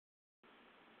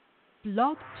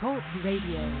Blog Talk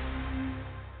Radio.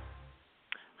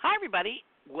 Hi, everybody.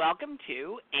 Welcome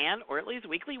to Ann Ortelee's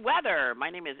Weekly Weather. My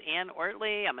name is Ann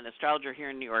Ortelee. I'm an astrologer here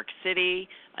in New York City.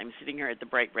 I'm sitting here at the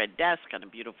Bright Red Desk on a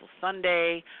beautiful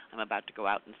Sunday. I'm about to go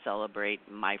out and celebrate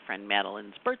my friend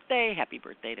Madeline's birthday. Happy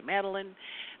birthday to Madeline.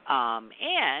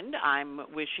 And I'm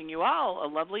wishing you all a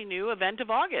lovely new event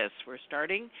of August. We're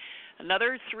starting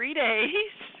another 3 days,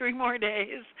 3 more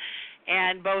days,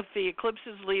 and both the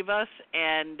eclipses leave us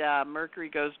and Mercury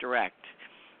goes direct.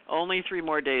 Only 3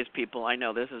 more days, people. I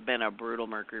know this has been a brutal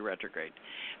Mercury retrograde.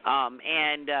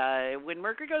 When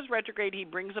Mercury goes retrograde, he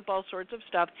brings up all sorts of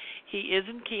stuff. He is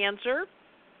in Cancer,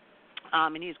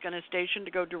 and he's going to station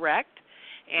to go direct.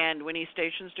 And when he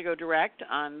stations to go direct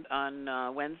on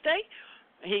Wednesday,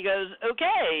 he goes,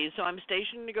 okay, so I'm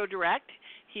stationing to go direct.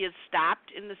 He has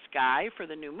stopped in the sky for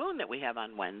the new moon that we have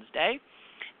on Wednesday.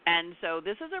 And so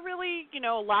this is a really,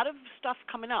 a lot of stuff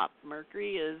coming up.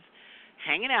 Mercury is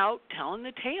hanging out, telling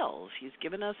the tales. He's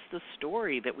given us the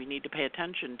story that we need to pay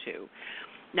attention to.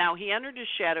 Now, he entered his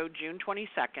shadow June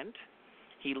 22nd.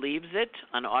 He leaves it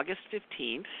on August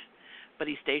 15th, but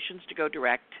he stations to go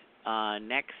direct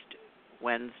next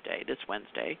Wednesday, this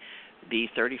Wednesday, the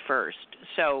 31st.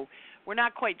 So we're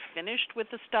not quite finished with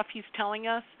the stuff he's telling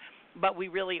us, but we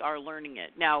really are learning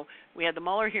it. Now, we had the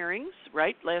Mueller hearings,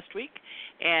 right, last week,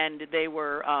 and they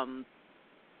were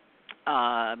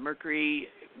Mercury,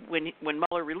 when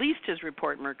Mueller released his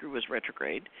report, Mercury was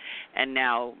retrograde, and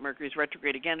now Mercury's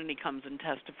retrograde again, and he comes and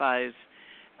testifies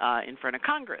in front of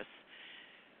Congress.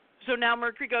 So now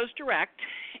Mercury goes direct,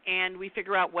 and we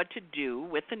figure out what to do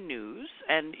with the news.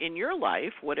 And in your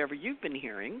life, whatever you've been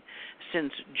hearing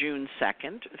since June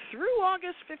 2nd through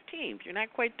August 15th, you're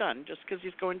not quite done. Just because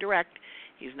he's going direct,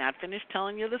 he's not finished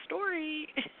telling you the story.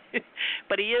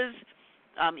 But he is.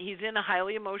 He's in a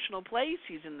highly emotional place.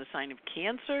 He's in the sign of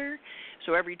Cancer.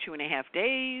 So every 2.5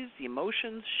 days, the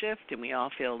emotions shift, and we all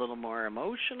feel a little more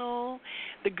emotional.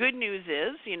 The good news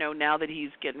is, now that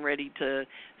he's getting ready to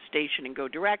station and go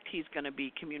direct, he's going to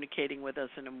be communicating with us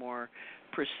in a more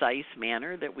precise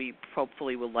manner that we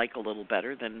hopefully will like a little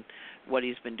better than what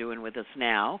he's been doing with us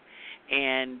now.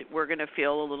 And we're going to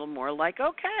feel a little more like,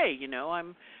 okay,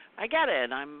 I get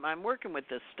it. I'm working with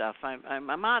this stuff.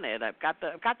 I'm on it. I've got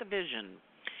the vision.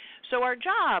 So our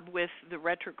job with the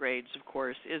retrogrades, of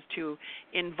course, is to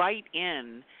invite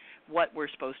in what we're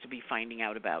supposed to be finding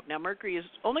out about. Now, Mercury is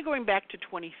only going back to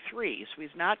 23, so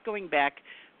he's not going back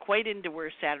quite into where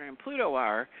Saturn and Pluto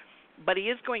are, but he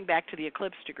is going back to the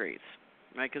eclipse degrees,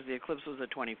 right, because the eclipse was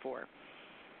at 24.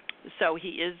 So he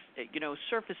is,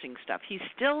 surfacing stuff. He's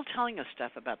still telling us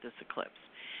stuff about this eclipse.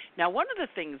 Now, one of the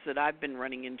things that I've been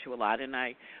running into a lot, and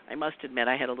I must admit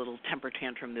I had a little temper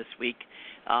tantrum this week.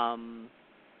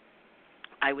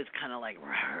 I was kind of like,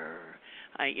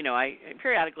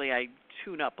 periodically I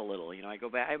tune up a little. I go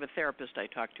back. I have a therapist I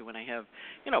talk to when I have,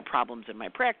 problems in my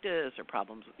practice or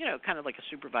problems, kind of like a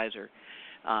supervisor,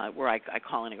 where I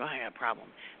call in and go, I have a problem.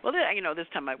 Well, this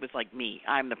time it was like me.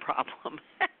 I'm the problem.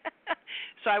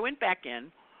 So I went back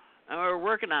in. And we were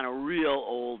working on a real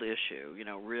old issue,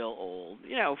 real old,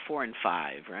 4 and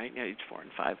 5, right? It's 4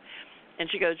 and 5. And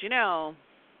she goes, you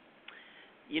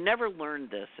never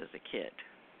learned this as a kid.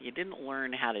 You didn't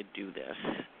learn how to do this.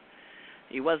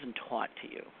 It wasn't taught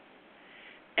to you.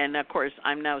 And, of course,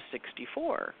 I'm now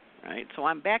 64, right? So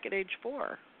I'm back at age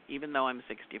 4, even though I'm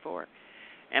 64.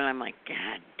 And I'm like,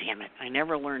 God damn it, I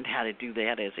never learned how to do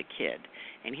that as a kid.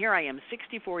 And here I am,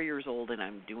 64 years old, and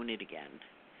I'm doing it again.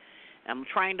 I'm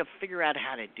trying to figure out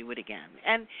how to do it again.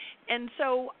 And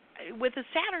so with the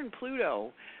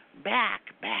Saturn-Pluto back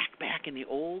in the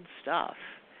old stuff,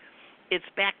 it's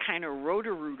back kind of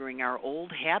rotor-rootering our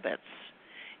old habits,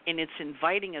 and it's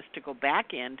inviting us to go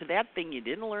back into that thing you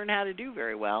didn't learn how to do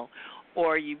very well,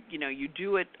 or you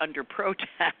do it under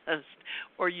protest,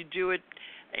 or you do it,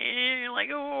 and you're like,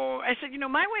 oh. I said,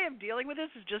 my way of dealing with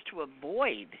this is just to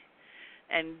avoid.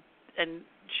 And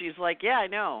she's like, yeah, I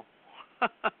know.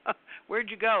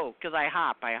 Where'd you go? Because I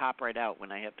hop right out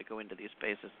when I have to go into these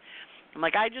spaces. I'm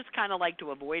like, I just kind of like to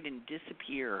avoid and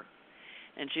disappear.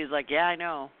 And she's like, yeah, I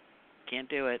know. Can't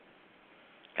do it.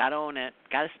 Got to own it.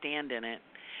 Got to stand in it.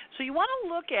 So you want to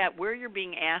look at where you're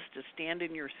being asked to stand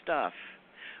in your stuff,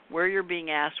 where you're being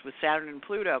asked with Saturn and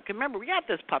Pluto. Because remember, we got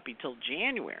this puppy till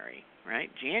January, right?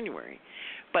 January.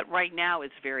 But right now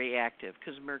it's very active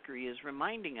because Mercury is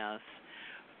reminding us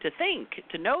to think,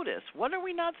 to notice, what are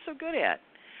we not so good at?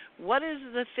 What is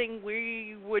the thing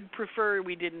we would prefer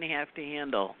we didn't have to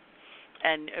handle?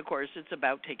 And, of course, it's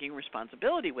about taking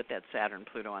responsibility with that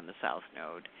Saturn-Pluto on the South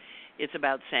Node. It's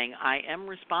about saying, I am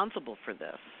responsible for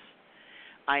this.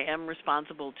 I am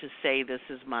responsible to say this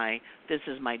is my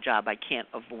job. I can't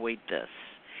avoid this.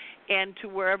 And to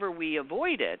wherever we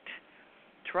avoid it,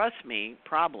 trust me,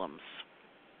 problems.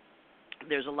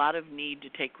 There's a lot of need to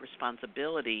take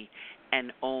responsibility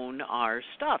and own our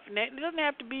stuff. And it doesn't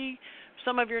have to be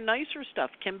some of your nicer stuff.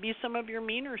 It can be some of your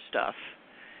meaner stuff.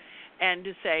 And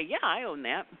to say, yeah, I own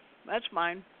that. That's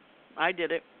mine. I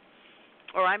did it.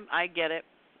 Or I get it.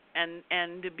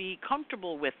 And to be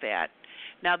comfortable with that.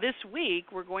 Now, this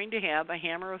week, we're going to have a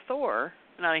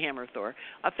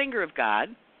finger of God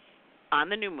on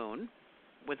the new moon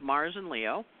with Mars and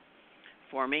Leo,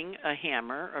 forming a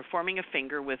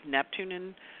finger with Neptune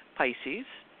and Pisces,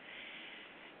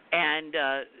 and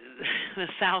the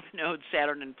South Node,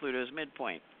 Saturn and Pluto's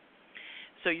midpoint.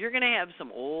 So you're going to have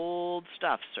some old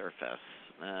stuff surface,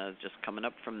 just coming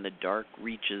up from the dark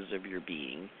reaches of your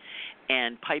being,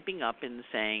 and piping up and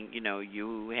saying,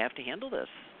 you have to handle this.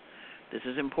 This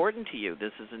is important to you.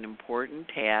 This is an important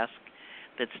task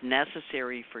that's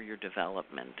necessary for your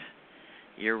development.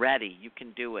 You're ready. You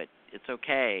can do it. It's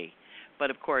okay.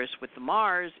 But, of course, with the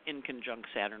Mars in conjunct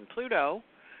Saturn, Pluto,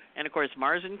 and, of course,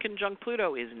 Mars in conjunct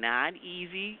Pluto is not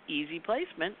easy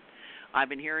placement. I've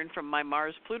been hearing from my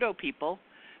Mars-Pluto people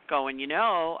going,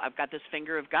 I've got this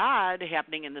finger of God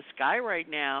happening in the sky right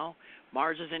now.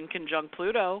 Mars is in conjunct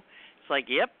Pluto. It's like,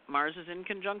 yep, Mars is in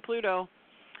conjunct Pluto.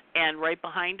 And right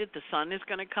behind it, the Sun is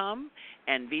going to come,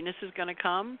 and Venus is going to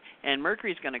come, and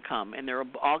Mercury is going to come, and they're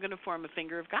all going to form a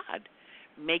finger of God,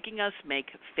 making us make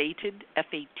fated,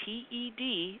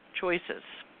 F-A-T-E-D, choices.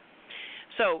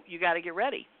 So you got to get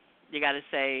ready. You got to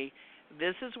say,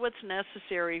 this is what's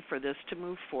necessary for this to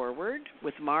move forward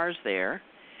with Mars there.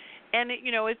 And,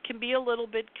 it can be a little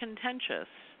bit contentious.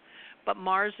 But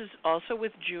Mars is also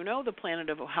with Juno, the planet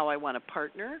of how I want to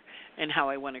partner and how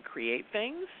I want to create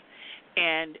things.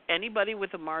 And anybody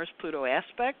with a Mars-Pluto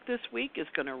aspect this week is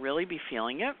going to really be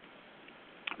feeling it,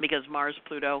 because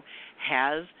Mars-Pluto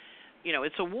has,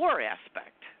 it's a war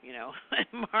aspect,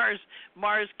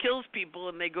 Mars kills people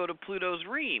and they go to Pluto's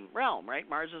realm, right?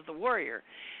 Mars is the warrior.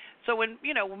 So when,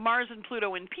 Mars and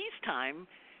Pluto in peacetime,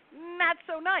 not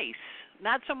so nice,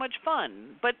 not so much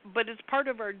fun, but it's part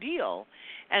of our deal.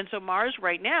 And so Mars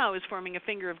right now is forming a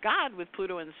finger of God with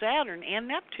Pluto and Saturn and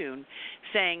Neptune,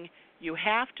 saying, you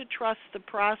have to trust the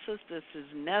process. This is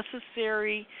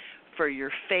necessary for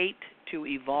your fate to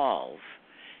evolve.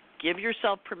 Give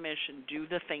yourself permission. Do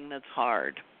the thing that's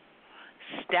hard.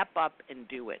 Step up and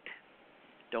do it.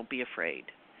 Don't be afraid.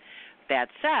 That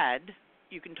said,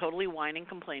 you can totally whine and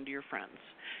complain to your friends.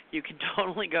 You can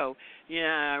totally go,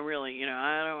 yeah, really,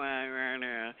 I don't want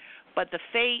to. But the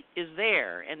fate is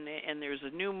there, and there's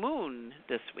a new moon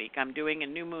this week. I'm doing a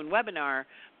new moon webinar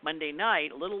Monday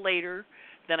night, a little later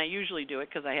than I usually do it,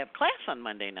 because I have class on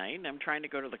Monday night, and I'm trying to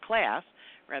go to the class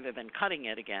rather than cutting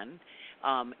it again.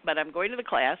 But I'm going to the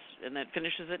class, and that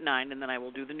finishes at 9, and then I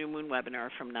will do the new moon webinar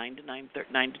from 9 to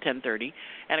 10:30.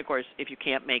 And, of course, if you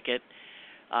can't make it,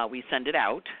 we send it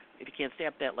out if you can't stay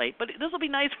up that late. But this will be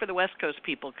nice for the West Coast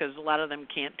people, because a lot of them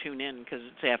can't tune in because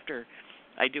it's after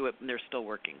I do it and they're still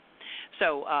working.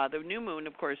 So the new moon,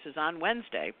 of course, is on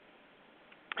Wednesday,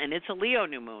 and it's a Leo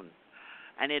new moon,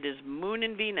 and it is Moon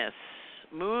and Venus.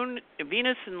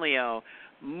 Venus in Leo,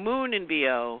 Moon in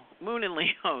Leo,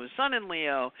 Sun in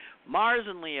Leo, Mars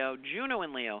in Leo, Juno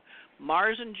in Leo.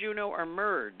 Mars and Juno are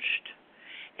merged,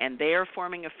 and they are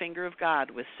forming a finger of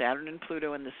God with Saturn and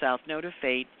Pluto in the South Node of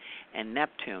Fate and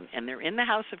Neptune, and they're in the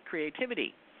house of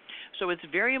creativity. So it's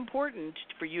very important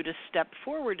for you to step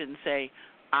forward and say,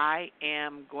 I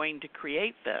am going to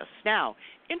create this. Now,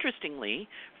 interestingly,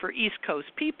 for East Coast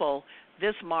people,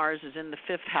 this Mars is in the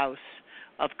 5th house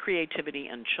of creativity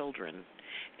and children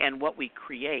and what we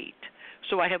create.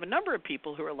 So I have a number of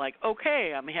people who are like,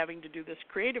 okay, I'm having to do this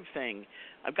creative thing.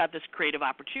 I've got this creative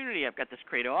opportunity. I've got this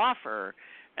creative offer.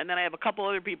 And then I have a couple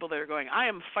other people that are going, I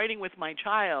am fighting with my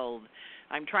child.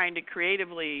 I'm trying to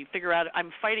creatively figure out,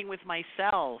 I'm fighting with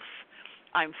myself.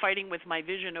 I'm fighting with my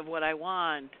vision of what I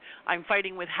want. I'm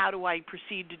fighting with, how do I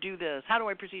proceed to do this? How do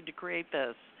I proceed to create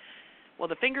this? Well,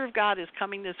 the finger of God is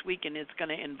coming this week, and it's going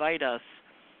to invite us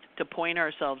to point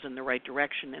ourselves in the right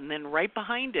direction. And then right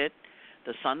behind it,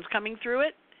 the sun's coming through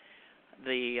it,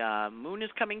 the moon is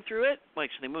coming through it. Well,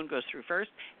 actually, the moon goes through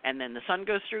first, and then the sun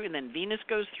goes through, and then Venus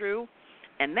goes through.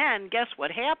 And then guess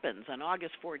what happens on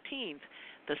August 14th?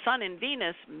 The sun and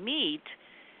Venus meet,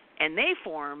 and they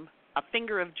form a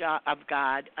finger of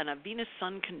God and a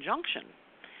Venus-Sun conjunction.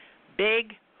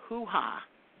 Big hoo-ha,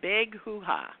 big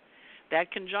hoo-ha.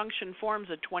 That conjunction forms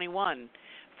a 21,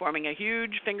 forming a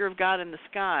huge finger of God in the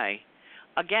sky.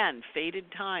 Again, fated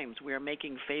times. We are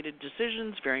making fated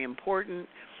decisions, very important,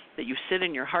 that you sit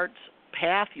in your heart's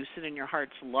path. You sit in your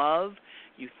heart's love.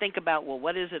 You think about, well,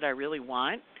 what is it I really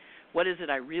want? What is it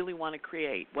I really want to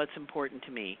create? What's important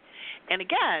to me? And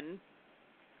again,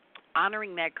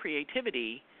 honoring that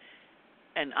creativity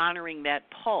and honoring that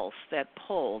pulse, that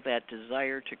pull, that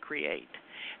desire to create.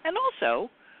 And also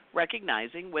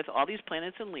recognizing with all these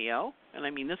planets in Leo, and I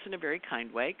mean this in a very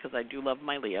kind way because I do love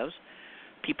my Leos,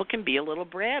 people can be a little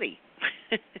bratty.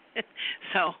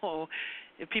 So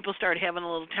if people start having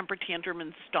a little temper tantrum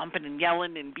and stomping and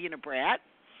yelling and being a brat,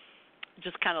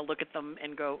 just kind of look at them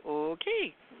and go,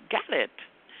 okay, got it.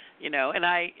 And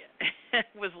I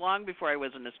was long before I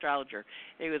was an astrologer.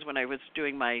 It was when I was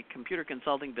doing my computer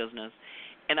consulting business,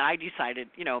 and I decided,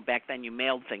 back then you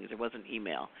mailed things. It wasn't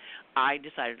email. I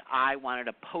decided I wanted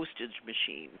a postage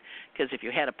machine because if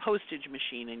you had a postage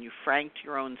machine and you franked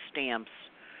your own stamps,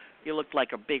 you looked like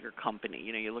a bigger company.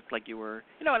 You looked like you were,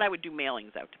 and I would do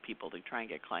mailings out to people to try and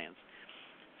get clients.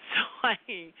 So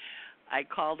I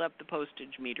called up the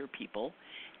postage meter people,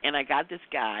 and I got this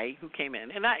guy who came in.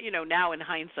 And, now in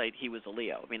hindsight, he was a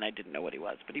Leo. I mean, I didn't know what he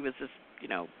was, but he was this,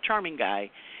 charming guy.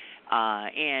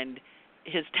 And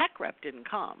his tech rep didn't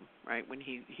come, right, when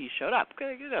he showed up.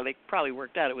 They probably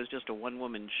worked out it was just a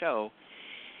one-woman show.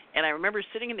 And I remember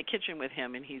sitting in the kitchen with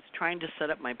him, and he's trying to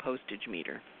set up my postage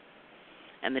meter.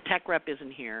 And the tech rep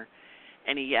isn't here.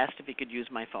 And he asked if he could use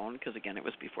my phone because, again, it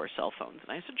was before cell phones.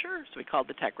 And I said, sure. So we called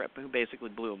the tech rep, who basically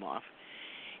blew him off.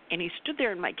 And he stood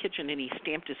there in my kitchen, and he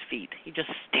stamped his feet. He just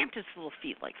stamped his little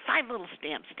feet, like 5 little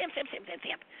stamps. Stamp, stamp, stamp, stamp,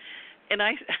 stamp. And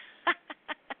I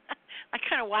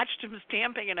kind of watched him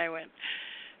stamping, and I went,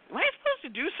 am I supposed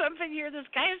to do something here? This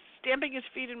guy's stamping his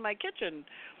feet in my kitchen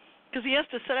because he has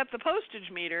to set up the postage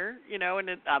meter, and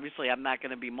obviously I'm not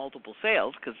going to be multiple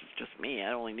sales because it's just me.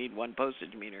 I only need one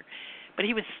postage meter. But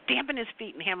he was stamping his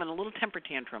feet and having a little temper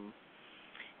tantrum.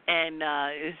 And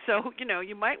so,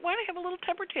 you might want to have a little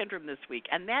temper tantrum this week,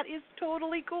 and that is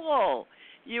totally cool.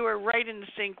 You are right in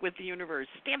sync with the universe.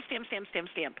 Stamp, stamp, stamp, stamp,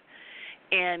 stamp.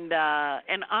 And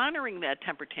honoring that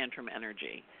temper tantrum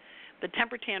energy. The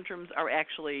temper tantrums are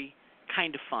actually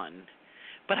kind of fun.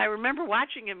 But I remember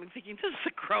watching him and thinking, this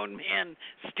is a grown man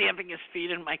stamping his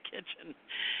feet in my kitchen.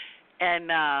 And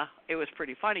it was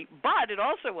pretty funny. But it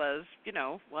also was,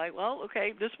 well,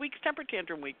 okay, this week's temper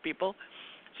tantrum week, people.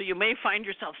 So you may find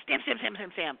yourself stamp, stamp, stamp,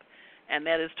 stamp, stamp. And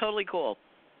that is totally cool.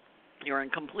 You're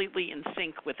completely in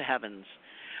sync with the heavens.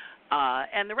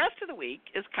 And the rest of the week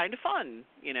is kind of fun,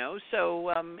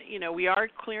 So, we are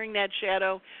clearing that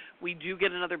shadow. We do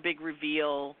get another big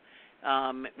reveal.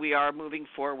 We are moving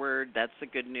forward. That's the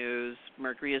good news.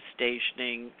 Mercury is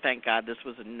stationing. Thank God this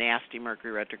was a nasty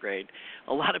Mercury retrograde.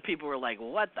 A lot of people were like,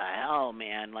 what the hell,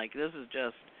 man? Like, this is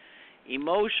just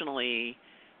emotionally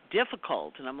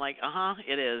difficult. And I'm like,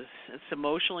 it is. It's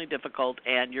emotionally difficult,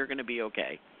 and you're going to be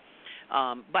okay.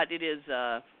 But it is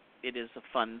a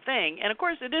fun thing. And, of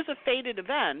course, it is a fated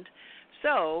event,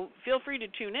 so feel free to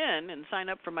tune in and sign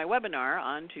up for my webinar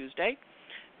on Tuesday.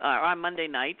 On Monday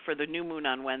night for the new moon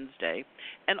on Wednesday.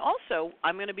 And also,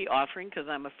 I'm going to be offering, because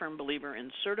I'm a firm believer in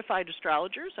certified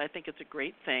astrologers. I think it's a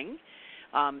great thing.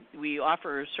 We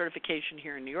offer certification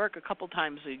here in New York 4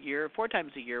 times a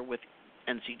year with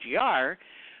NCGR,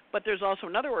 but there's also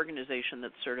another organization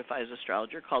that certifies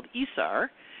astrologer called ISAR,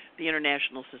 the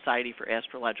International Society for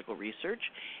Astrological Research,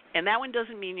 and that one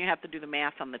doesn't mean you have to do the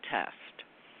math on the test.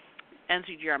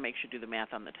 NCGR makes you do the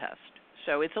math on the test.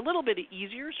 So it's a little bit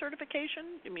easier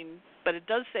certification, but it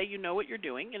does say you know what you're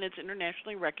doing, and it's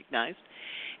internationally recognized.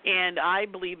 And I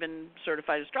believe in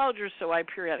certified astrologers, so I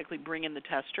periodically bring in the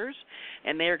testers,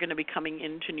 and they are going to be coming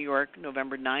into New York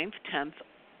November 9th, 10th,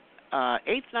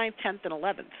 8th, 9th, 10th, and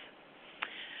 11th.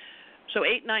 So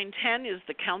 8, 9, 10 is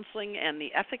the counseling and the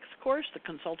ethics course, the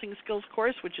consulting skills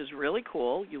course, which is really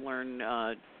cool. You learn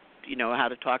how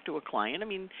to talk to a client.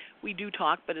 We do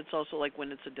talk, but it's also like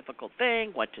when it's a difficult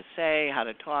thing, what to say, how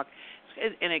to talk,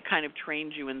 and it kind of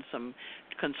trains you in some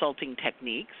consulting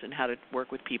techniques and how to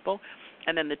work with people.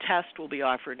 And then the test will be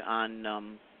offered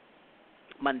on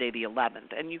Monday the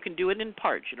 11th, and you can do it in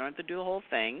parts. You don't have to do the whole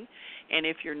thing. And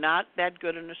if you're not that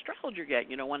good an astrologer yet,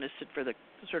 you don't want to sit for the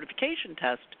certification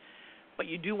test, but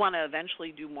you do want to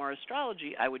eventually do more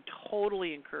astrology, I would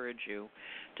totally encourage you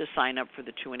to sign up for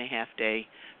the 2.5-day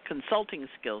consulting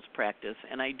skills practice.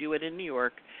 And I do it in New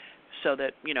York so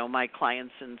that, my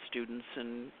clients and students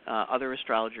and other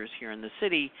astrologers here in the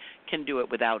city can do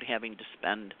it without having to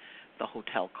spend the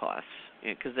hotel costs.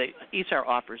 Because ISAR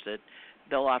offers it.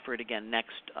 They'll offer it again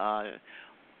next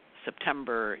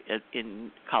September in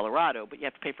Colorado, but you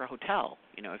have to pay for a hotel.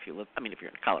 If you live, if you're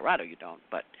in Colorado, you don't,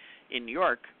 but in New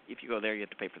York, if you go there, you have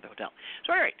to pay for the hotel.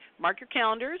 So, all right, mark your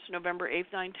calendars, November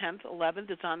 8th, 9th, 10th, 11th.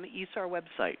 It's on the ISAR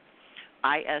website.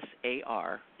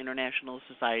 ISAR, International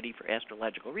Society for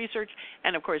Astrological Research,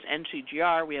 and of course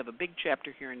NCGR. We have a big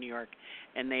chapter here in New York,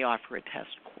 and they offer a test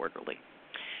quarterly.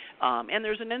 And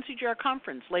there's an NCGR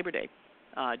conference, Labor Day,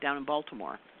 down in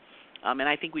Baltimore. And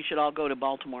I think we should all go to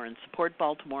Baltimore and support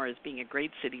Baltimore as being a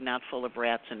great city, not full of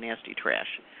rats and nasty trash,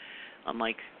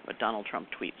 unlike what Donald Trump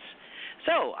tweets.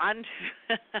 So, on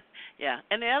yeah,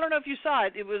 and I don't know if you saw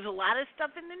it. It was a lot of stuff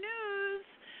in the news.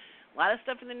 A lot of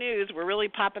stuff in the news. We're really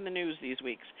popping the news these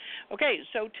weeks. Okay,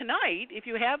 so tonight, if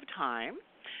you have time,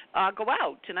 go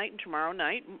out. Tonight and tomorrow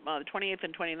night, the 28th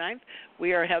and 29th,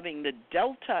 we are having the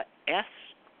Delta S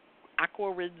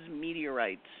Aquarids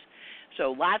meteorites.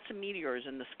 So lots of meteors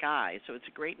in the sky. So it's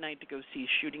a great night to go see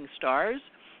shooting stars.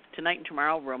 Tonight and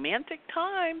tomorrow, romantic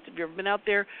times. If you've ever been out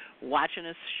there watching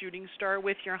a shooting star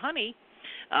with your honey,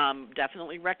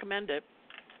 definitely recommend it.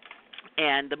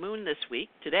 And the moon this week,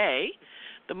 today,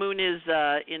 the moon is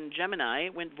in Gemini.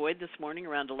 It went void this morning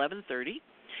around 11:30,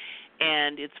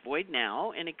 and it's void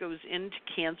now, and it goes into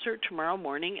Cancer tomorrow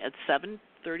morning at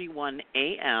 7:31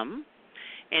 a.m.,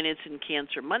 and it's in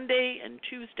Cancer Monday and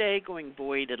Tuesday, going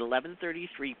void at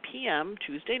 11:33 p.m.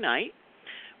 Tuesday night,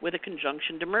 with a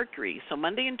conjunction to Mercury. So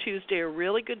Monday and Tuesday are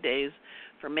really good days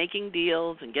for making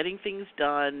deals and getting things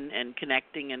done and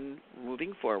connecting and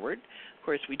moving forward. Of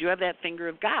course, we do have that finger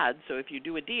of God, so if you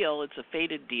do a deal, it's a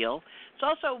fated deal. It's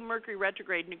also Mercury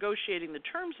retrograde, negotiating the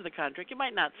terms of the contract. You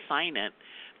might not sign it,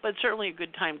 but it's certainly a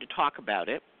good time to talk about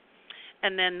it.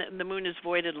 And then the moon is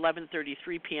void at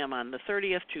 11:33 p.m. on the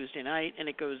 30th, Tuesday night, and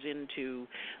it goes into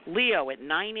Leo at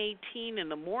 9:18 in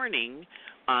the morning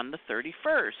on the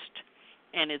 31st.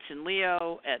 And it's in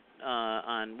Leo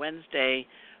on Wednesday,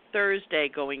 Thursday,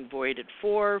 going void at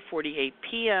 4:48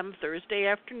 p.m. Thursday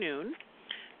afternoon,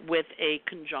 with a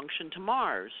conjunction to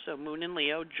Mars. So Moon in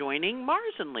Leo joining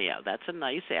Mars in Leo. That's a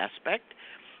nice aspect.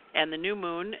 And the new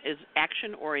moon is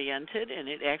action-oriented, and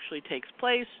it actually takes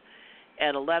place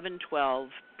at 11:12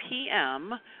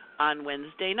 p.m. on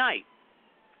Wednesday night.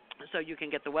 So you can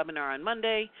get the webinar on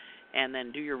Monday and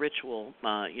then do your ritual,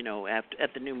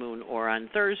 at the new moon or on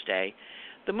Thursday.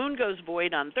 The moon goes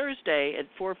void on Thursday at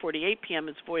 4:48 p.m.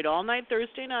 It's void all night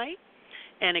Thursday night,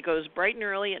 and it goes bright and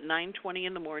early at 9:20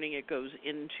 in the morning. It goes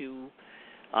into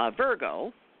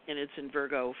Virgo, and it's in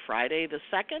Virgo Friday the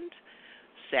 2nd,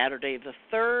 Saturday the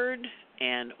 3rd,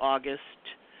 and August.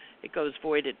 It goes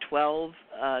void at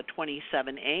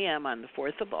 12:27 a.m. on the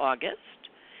 4th of August,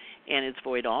 and it's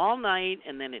void all night,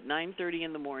 and then at 9:30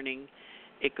 in the morning,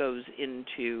 it goes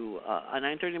into,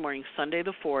 9:30 in the morning, Sunday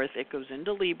the 4th, it goes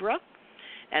into Libra,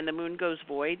 and the moon goes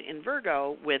void in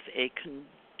Virgo with a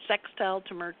sextile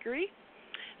to Mercury,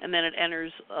 and then it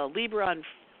enters Libra on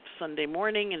Sunday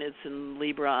morning, and it's in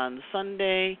Libra on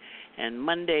Sunday, and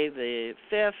Monday the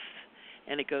 5th,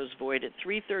 and it goes void at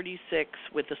 3:36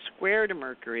 with a square to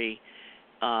Mercury,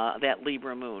 that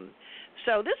Libra moon.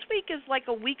 So this week is like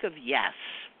a week of yes,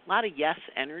 a lot of yes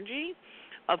energy.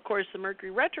 Of course, the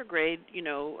Mercury retrograde,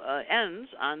 ends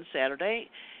on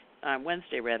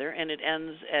Wednesday rather, and it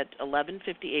ends at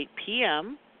 11:58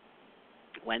 p.m.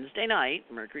 Wednesday night.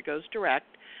 Mercury goes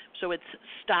direct, so it's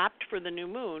stopped for the new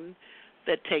moon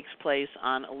that takes place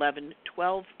on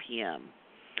 11:12 p.m.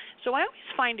 So I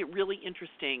always find it really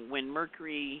interesting when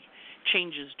Mercury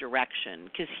changes direction,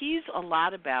 because he's a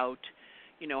lot about,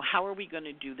 how are we going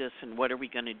to do this and what are we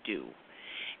going to do?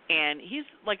 And he's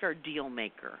like our deal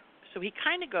maker. So he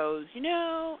kind of goes,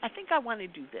 I think I want to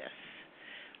do this.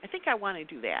 I think I want to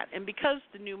do that. And because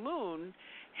the new moon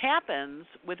happens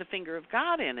with a finger of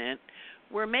God in it,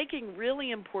 we're making really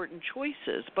important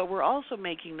choices, but we're also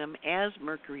making them as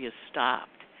Mercury is stopped.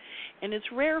 And it's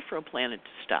rare for a planet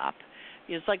to stop.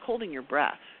 It's like holding your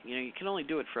breath. You can only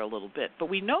do it for a little bit. But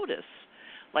we notice,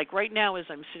 like right now as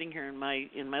I'm sitting here in my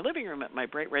living room at my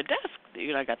bright red desk,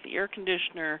 I got the air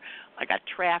conditioner, I got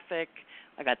traffic,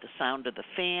 I got the sound of the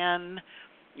fan.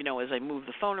 As I move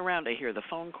the phone around, I hear the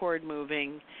phone cord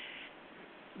moving.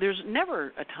 There's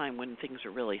never a time when things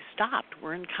are really stopped.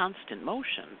 We're in constant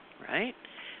motion, right?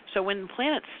 So when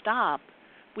planets stop,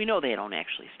 we know they don't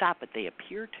actually stop, but they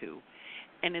appear to.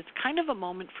 And it's kind of a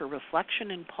moment for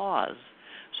reflection and pause.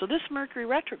 So this Mercury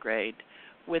retrograde,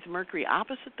 with Mercury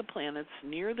opposite the planets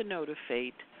near the node of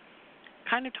fate,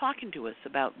 kind of talking to us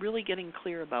about really getting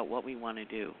clear about what we want to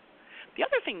do. The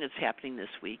other thing that's happening this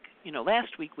week,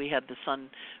 last week we had the Sun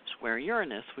square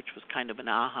Uranus, which was kind of an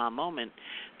aha moment.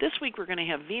 This week we're going to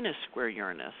have Venus square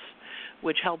Uranus,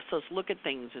 which helps us look at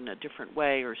things in a different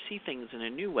way or see things in a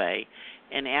new way,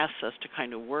 and asks us to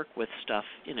kind of work with stuff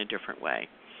in a different way.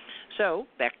 So,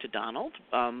 back to Donald.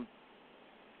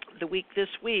 This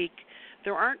week,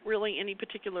 There aren't really any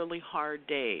particularly hard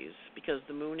days because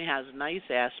the moon has nice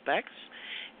aspects,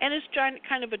 and it's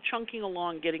kind of a chunking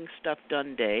along, getting stuff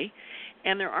done day,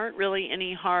 and there aren't really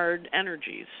any hard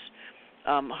energies.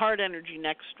 Hard energy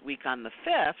next week on the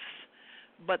 5th,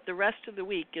 but the rest of the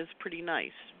week is pretty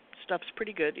nice. Stuff's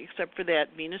pretty good, except for that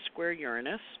Venus square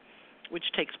Uranus, which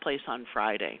takes place on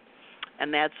Friday.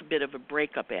 And that's a bit of a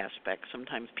breakup aspect.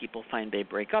 Sometimes people find they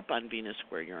break up on Venus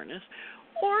square Uranus,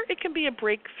 or it can be a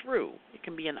breakthrough. It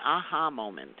can be an aha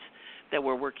moment that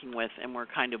we're working with, and we're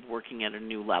kind of working at a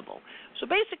new level. So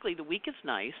basically, the week is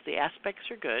nice. The aspects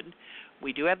are good.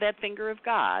 We do have that finger of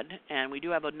God, and we do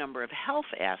have a number of health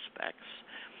aspects.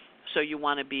 So you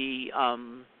want to be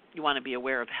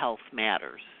aware of health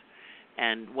matters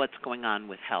and what's going on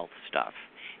with health stuff.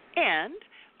 And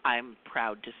I'm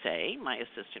proud to say my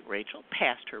assistant Rachel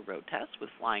passed her road test with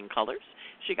flying colors.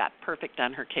 She got perfect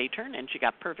on her K-turn, and she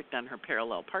got perfect on her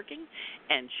parallel parking,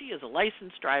 and she is a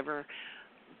licensed driver,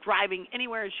 driving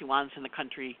anywhere she wants in the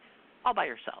country all by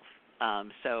herself.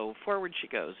 So forward she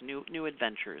goes, new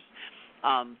adventures.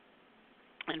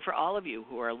 And for all of you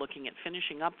who are looking at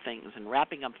finishing up things and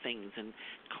wrapping up things and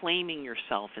claiming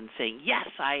yourself and saying, yes,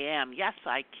 I am, yes,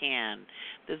 I can,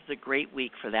 this is a great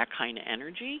week for that kind of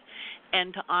energy,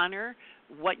 and to honor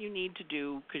what you need to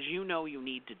do because you know you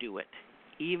need to do it,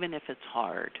 even if it's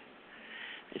hard.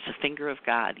 It's a finger of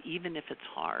God, even if it's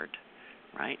hard,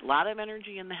 right? A lot of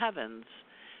energy in the heavens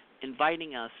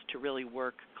inviting us to really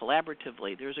work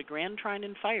collaboratively. There's a grand trine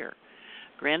in fire.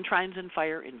 Grand trines in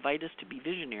fire invite us to be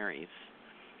visionaries.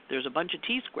 There's a bunch of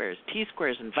T-squares.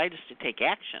 T-squares invite us to take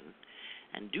action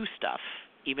and do stuff,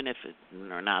 even if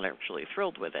we're not actually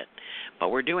thrilled with it. But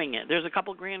we're doing it. There's a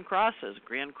couple grand crosses.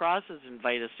 Grand crosses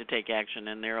invite us to take action,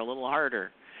 and they're a little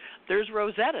harder. There's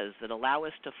Rosettas that allow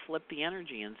us to flip the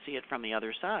energy and see it from the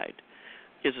other side.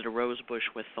 Is it a rose bush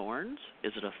with thorns?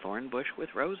 Is it a thorn bush with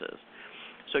roses?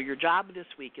 So your job this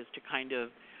week is to kind of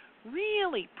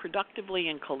really productively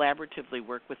and collaboratively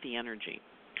work with the energy.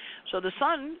 So the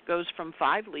sun goes from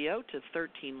 5 Leo to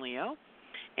 13 Leo,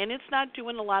 and it's not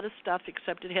doing a lot of stuff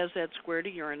except it has that square to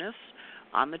Uranus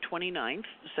on the 29th,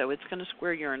 so it's going to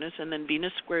square Uranus, and then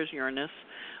Venus squares Uranus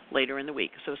later in the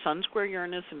week. So Sun square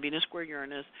Uranus and Venus square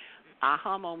Uranus,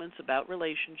 aha moments about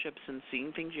relationships and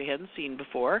seeing things you hadn't seen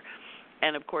before.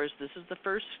 And, of course, this is the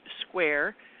first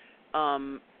square.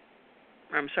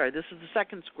 This is the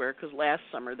second square because last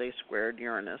summer they squared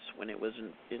Uranus when it was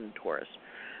in Taurus.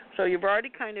 So you've already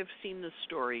kind of seen this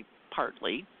story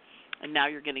partly, and now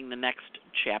you're getting the next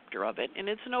chapter of it. And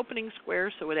it's an opening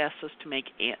square, so it asks us to make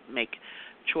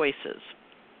choices.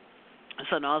 The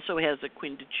sun also has a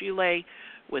quindecile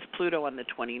with Pluto on the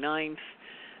 29th.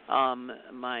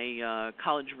 My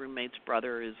college roommate's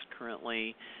brother is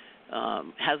currently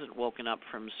hasn't woken up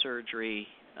from surgery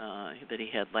that he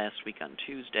had last week on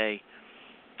Tuesday,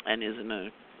 and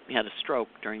he had a stroke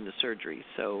during the surgery.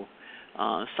 So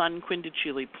Sun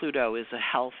quindecile Pluto is a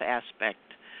health aspect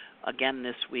again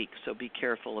this week, so be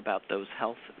careful about those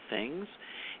health things.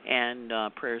 And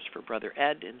prayers for Brother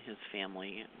Ed and his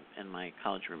family, and my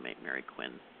college roommate Mary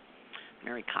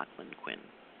Coughlin Quinn.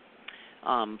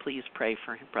 Please pray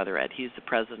for Brother Ed. He's the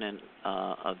president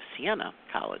of Siena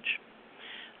College.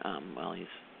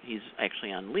 He's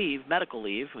actually on leave, medical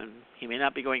leave, and he may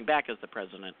not be going back as the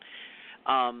president.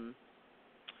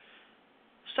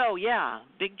 So, yeah,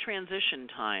 big transition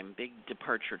time, big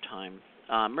departure time.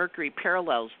 Mercury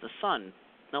parallels the sun.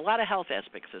 A lot of health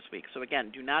aspects this week. So,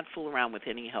 again, do not fool around with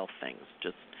any health things.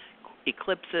 Just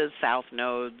eclipses, south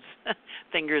nodes,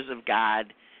 fingers of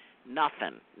God,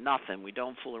 nothing. We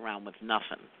don't fool around with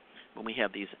nothing when we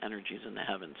have these energies in the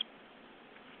heavens.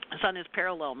 The sun is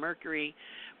parallel Mercury,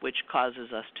 which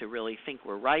causes us to really think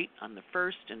we're right on the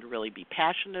first and to really be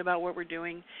passionate about what we're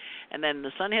doing. And then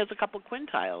the sun has a couple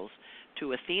quintiles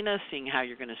to Athena, seeing how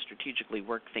you're going to strategically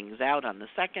work things out on the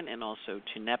second, and also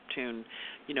to Neptune,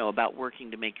 about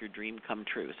working to make your dream come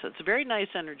true. So it's a very nice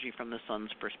energy from the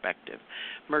sun's perspective.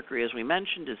 Mercury, as we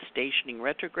mentioned, is stationing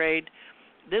retrograde.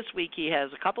 This week he has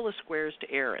a couple of squares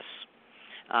to Eris.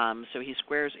 So he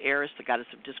squares Eris, the goddess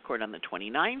of discord, on the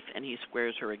 29th, and he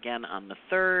squares her again on the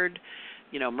 3rd.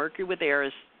 Mercury with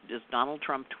Eris is Donald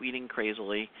Trump tweeting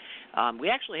crazily. We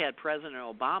actually had President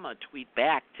Obama tweet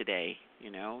back today,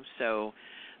 so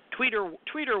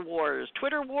Twitter wars.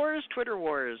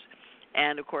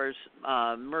 And, of course,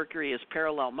 Mercury is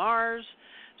parallel Mars,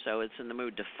 so it's in the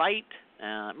mood to fight.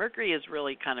 Mercury is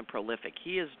really kind of prolific.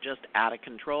 He is just out of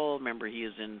control. Remember, he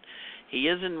is in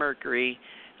Mercury.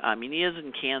 He is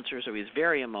in Cancer, so he's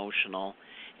very emotional,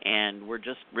 and we're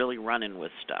just really running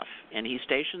with stuff. And he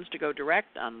stations to go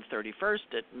direct on the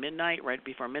 31st at midnight, right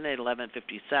before midnight,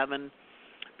 11:57.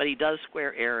 But he does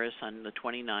square Eris on the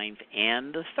 29th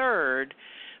and the 3rd,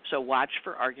 so watch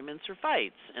for arguments or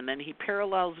fights. And then he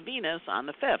parallels Venus on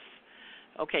the 5th.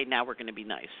 Okay, now we're going to be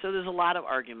nice. So there's a lot of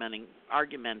argumenting,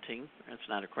 that's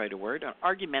not quite a word,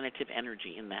 argumentative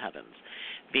energy in the heavens.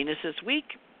 Venus this week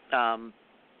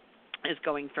is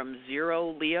going from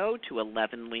 0 Leo to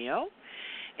 11 Leo,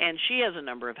 and she has a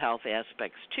number of health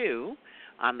aspects too.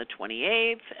 On the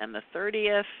 28th and the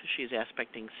 30th, she's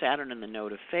aspecting Saturn in the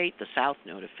node of fate, the south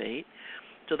node of fate.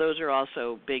 So those are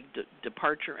also big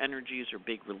departure energies or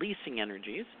big releasing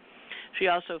energies. She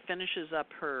also finishes up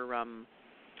her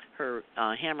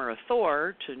hammer of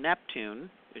Thor to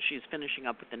Neptune. She's finishing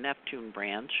up with the Neptune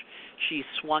branch. She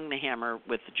swung the hammer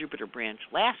with the Jupiter branch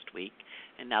last week,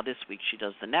 and now this week she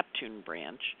does the Neptune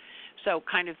branch. So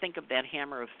kind of think of that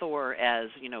hammer of Thor as,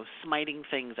 smiting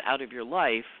things out of your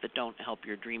life that don't help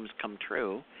your dreams come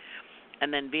true.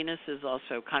 And then Venus is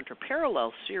also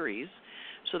contra-parallel Ceres,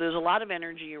 so there's a lot of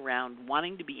energy around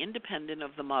wanting to be independent of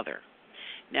the mother.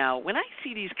 Now, when I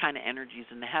see these kind of energies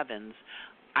in the heavens,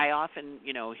 I often,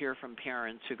 hear from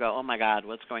parents who go, oh, my God,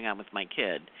 what's going on with my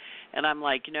kid? And I'm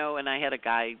like, and I had a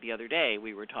guy the other day,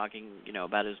 we were talking,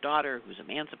 about his daughter who's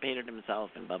emancipated himself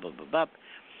and blah, blah, blah, blah.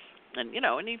 And,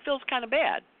 and he feels kind of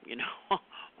bad,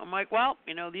 I'm like, well,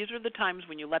 these are the times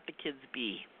when you let the kids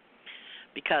be,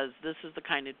 because this is the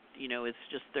kind of,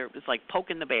 it's like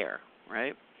poking the bear,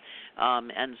 right?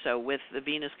 And so with the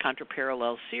Venus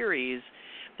contra-parallel series,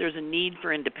 there's a need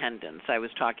for independence. I was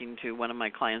talking to one of my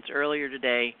clients earlier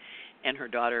today, and her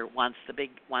daughter wants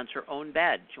her own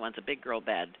bed. She wants a big girl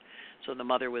bed. So the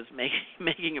mother was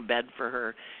making a bed for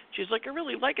her. She's like, I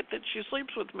really like it that she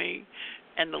sleeps with me.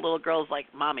 And the little girl's like,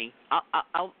 Mommy,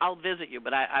 I'll visit you,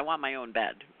 but I want my own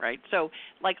bed, right? So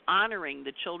like honoring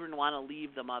the children want to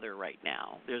leave the mother right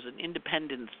now. There's an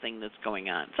independence thing that's going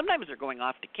on. Sometimes they're going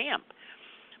off to camp,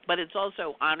 but it's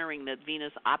also honoring that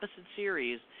Venus opposite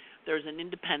Ceres. There's an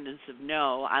independence of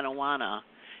no, I don't wanna.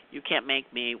 You can't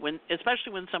make me.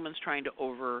 Especially when someone's trying to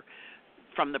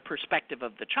from the perspective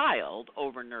of the child,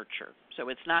 over nurture. So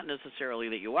it's not necessarily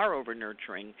that you are over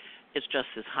nurturing. It's just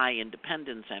this high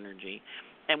independence energy.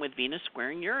 And with Venus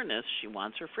squaring Uranus, she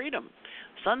wants her freedom.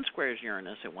 Sun squares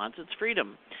Uranus, it wants its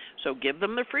freedom. So give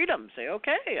them the freedom. Say,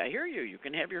 okay, I hear you. You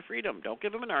can have your freedom. Don't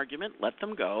give them an argument. Let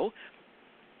them go.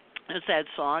 It's that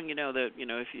song,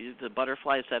 if the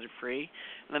butterfly set it free.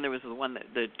 And then there was the one,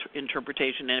 the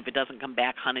interpretation, and if it doesn't come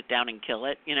back, hunt it down and kill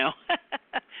it,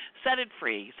 Set it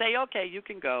free. Say, okay, you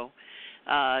can go.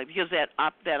 Because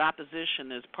that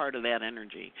opposition is part of that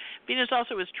energy. Venus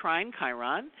also is trine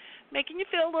Chiron, making you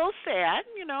feel a little sad,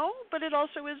 but it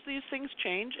also is these things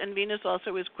change. And Venus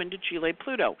also is quindicile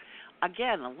Pluto.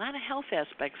 Again, a lot of health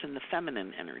aspects in the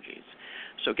feminine energies.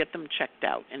 So get them checked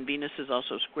out. And Venus is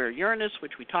also square Uranus,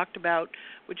 which we talked about,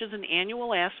 which is an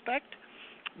annual aspect,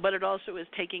 but it also is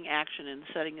taking action and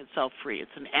setting itself free.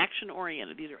 It's an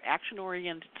action-oriented. These are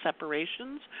action-oriented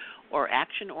separations or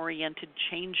action-oriented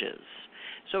changes.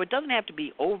 So it doesn't have to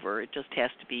be over. It just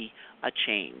has to be a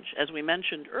change. As I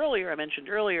mentioned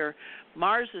earlier,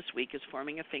 Mars this week is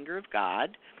forming a finger of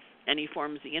God, and he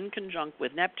forms the inconjunct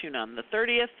with Neptune on the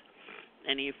 30th,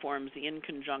 and he forms the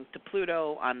inconjunct to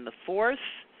Pluto on the 4th.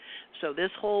 So this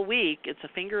whole week, it's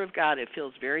a finger of God. It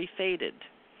feels very fated.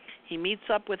 He meets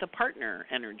up with a partner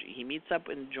energy. He meets up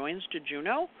and joins to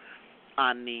Juno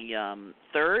on the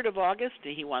 3rd of August,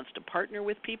 and he wants to partner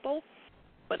with people.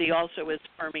 But he also is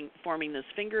forming this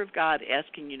finger of God,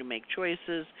 asking you to make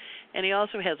choices. And he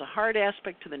also has a hard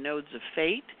aspect to the nodes of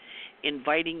fate,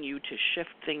 inviting you to shift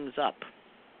things up.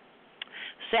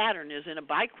 Saturn is in a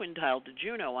biquintile to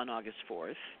Juno on August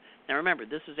 4th. Now remember,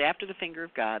 this is after the finger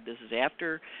of God. This is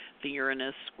after the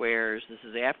Uranus squares. This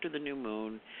is after the new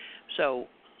moon. So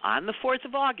on the 4th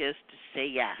of August, say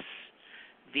yes.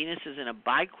 Venus is in a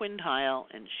biquintile,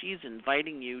 and she's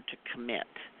inviting you to commit.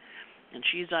 And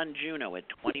she's on Juno at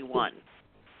 21.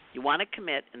 You want to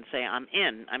commit and say, I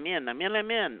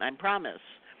promise.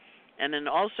 And then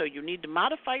also you need to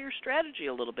modify your strategy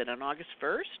a little bit on August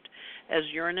 1st, as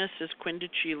Uranus is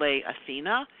quindicile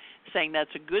Athena, saying that's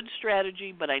a good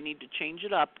strategy, but I need to change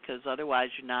it up because otherwise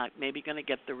you're not maybe going to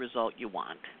get the result you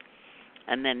want.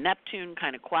 And then Neptune,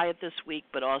 kind of quiet this week,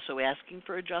 but also asking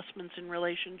for adjustments in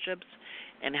relationships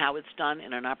and how it's done,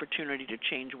 and an opportunity to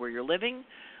change where you're living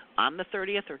on the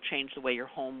 30th or change the way your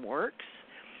home works.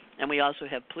 And we also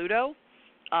have Pluto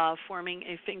forming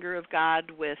a finger of God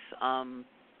with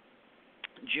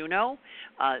Juno.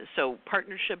 So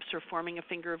partnerships are forming a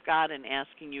finger of God and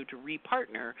asking you to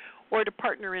repartner or to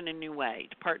partner in a new way,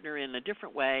 to partner in a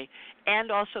different way.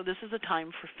 And also this is a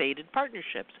time for fated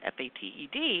partnerships,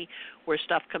 FATED, where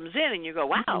stuff comes in and you go,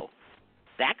 wow,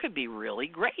 that could be really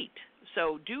great.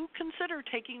 So do consider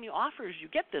taking the offers you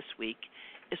get this week,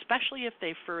 especially if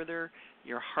they further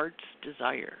your heart's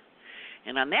desire.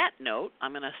 And on that note,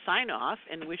 I'm going to sign off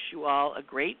and wish you all a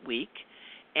great week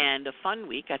and a fun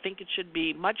week. I think it should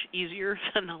be much easier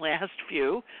than the last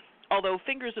few, although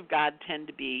Fingers of God tend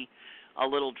to be a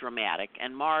little dramatic,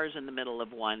 and Mars in the middle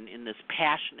of one in this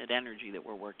passionate energy that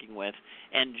we're working with,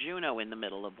 and Juno in the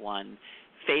middle of one,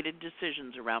 fated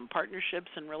decisions around partnerships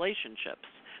and relationships,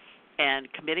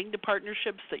 and committing to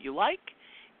partnerships that you like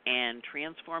and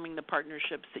transforming the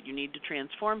partnerships that you need to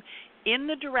transform in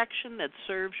the direction that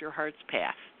serves your heart's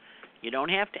path. You don't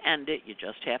have to end it, you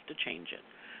just have to change it.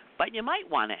 But you might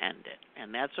want to end it,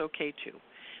 and that's okay too.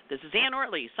 This is Ann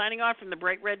Ortelee signing off from the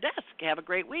Bright Red Desk. Have a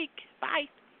great week. Bye.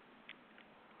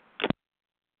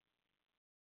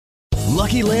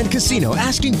 Lucky Land Casino,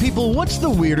 asking people, what's the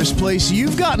weirdest place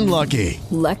you've gotten lucky?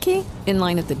 Lucky? In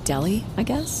line at the deli, I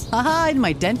guess? Aha, in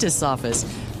my dentist's office.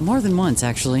 More than once,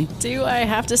 actually. Do I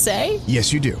have to say?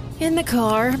 Yes, you do. In the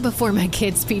car before my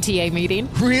kids' PTA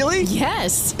meeting. Really?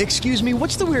 Yes. Excuse me,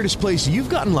 what's the weirdest place you've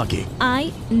gotten lucky?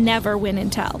 I never win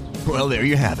and tell. Well, there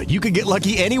you have it. You can get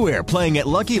lucky anywhere, playing at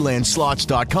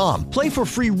LuckyLandSlots.com. Play for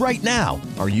free right now.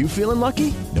 Are you feeling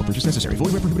lucky? No purchase necessary.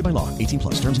 Void where prohibited by law. 18+.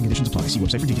 Terms and conditions apply. See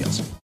website for details.